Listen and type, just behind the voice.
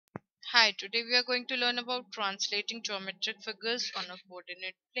Hi, today we are going to learn about translating geometric figures on a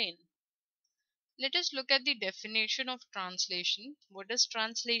coordinate plane. Let us look at the definition of translation. What does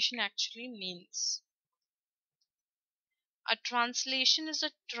translation actually means? A translation is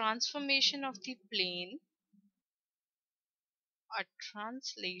a transformation of the plane. A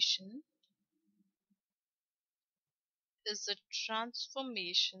translation is a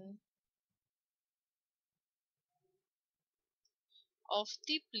transformation of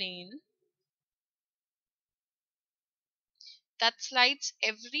the plane that slides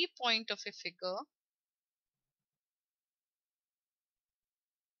every point of a figure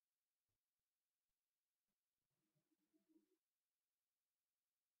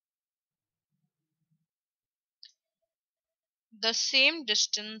the same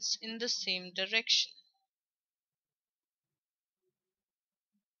distance in the same direction.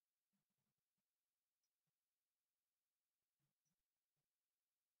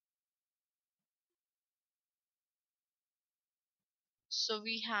 So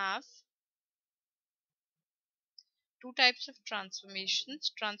we have two types of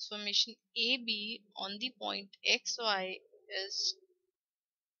transformations. Transformation AB on the point xy is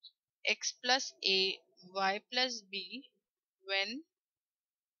x plus a, y plus b when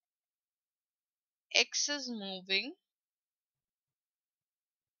x is moving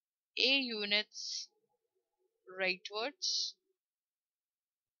a units rightwards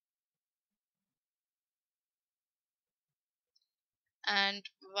and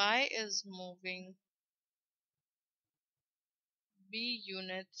y is moving b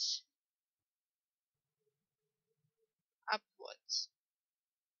units upwards.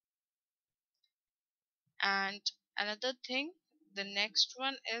 And another thing, the next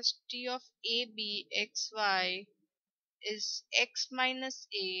one is t of AB xy is x minus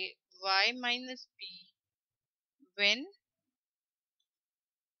a, y minus b when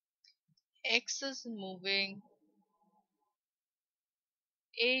x is moving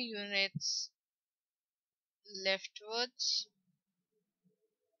a units leftwards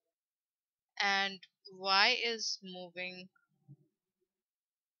and y is moving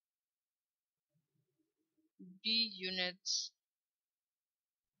b units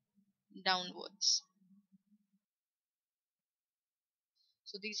downwards.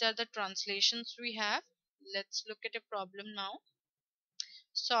 So these are the translations we have. Let's look at a problem now.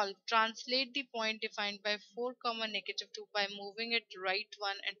 Solve. Translate the point defined by 4 comma negative 2 by moving it right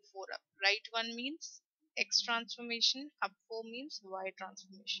 1 and 4 up. Right 1 means x transformation, up 4 means y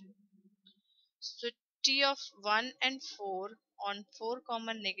transformation. So t of 1 and 4 on 4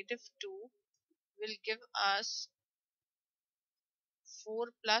 comma negative 2 will give us 4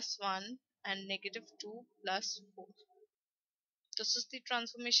 plus 1 and negative 2 plus 4. This is the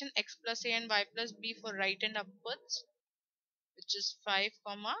transformation x plus a and y plus b for right and upwards, which is 5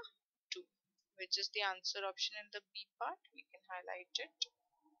 comma 2, which is the answer option in the B part. We can highlight it.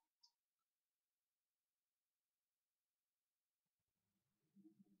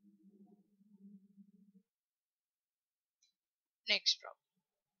 Next problem.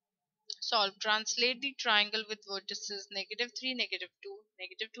 Solve. Translate the triangle with vertices negative 3, negative 2,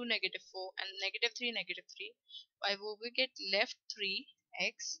 negative 2, negative 4 and negative 3, negative 3 by moving it left 3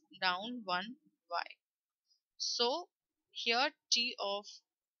 x down 1 y. So here t of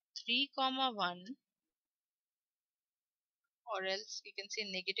 3 comma 1, or else we can say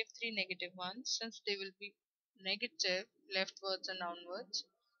negative 3 negative 1, since they will be negative leftwards and downwards,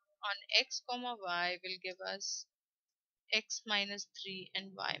 on x comma y will give us x minus 3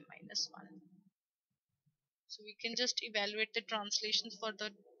 and y minus 1. So we can just evaluate the translations for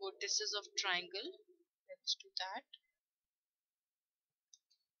the vertices of triangle. Let's do that.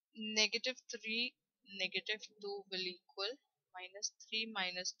 Negative 3 negative 2 will equal minus 3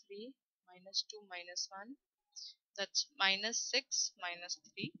 minus 3 minus 2 minus 1, that's minus 6 minus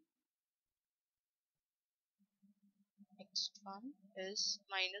 3. Next one is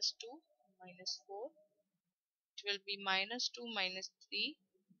minus 2 minus 4. It will be minus 2 minus 3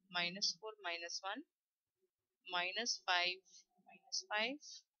 minus 4 minus 1 minus 5 minus 5.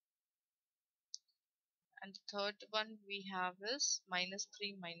 And the third one we have is minus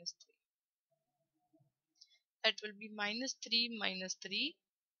 3 minus 3. That will be minus 3 minus 3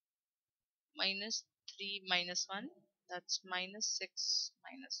 minus 3 minus 1, that's minus 6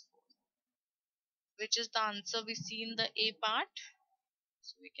 minus 4, which is the answer we see in the A part.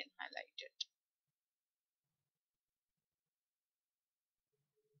 So we can highlight it.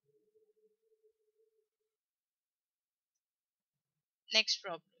 Next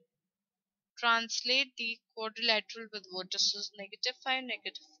problem. Translate the quadrilateral with vertices negative 5,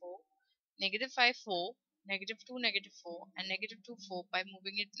 negative 4, negative 5, 4 -2, -4, and -2, 4 by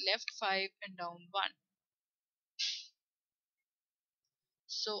moving it left 5 and down 1.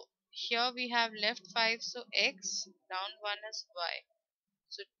 So here we have left 5, so x, down 1 is y.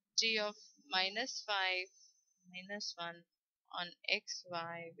 So t of -5 -1 on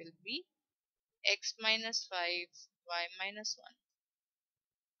xy will be x minus 5 y minus 1.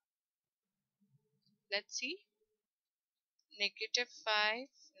 Let's see. -5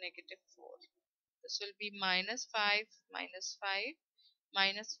 -4. This will be -5 -5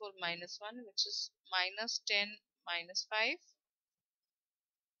 -4 -1, which is -10 -5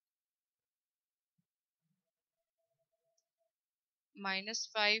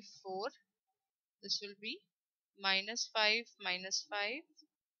 -5 4. This will be -5 -5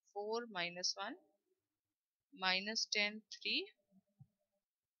 4 -1 -10 3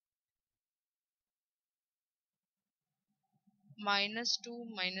 -2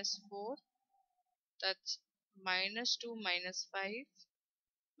 -4. That's -2 -5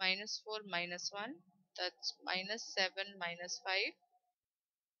 -4 -1. That's -7 -5,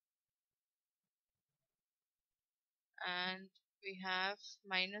 and we have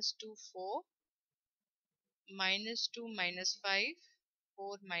 -2 4 -2 -5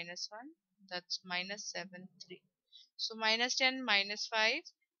 4 -1. That's -7 3. So -10 -5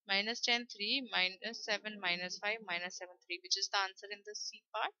 -10 3 -7 -5 -7 3, which is the answer in the C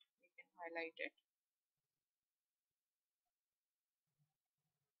part. We can highlight it.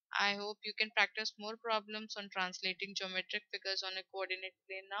 I hope you can practice more problems on translating geometric figures on a coordinate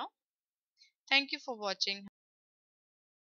plane now. Thank you for watching.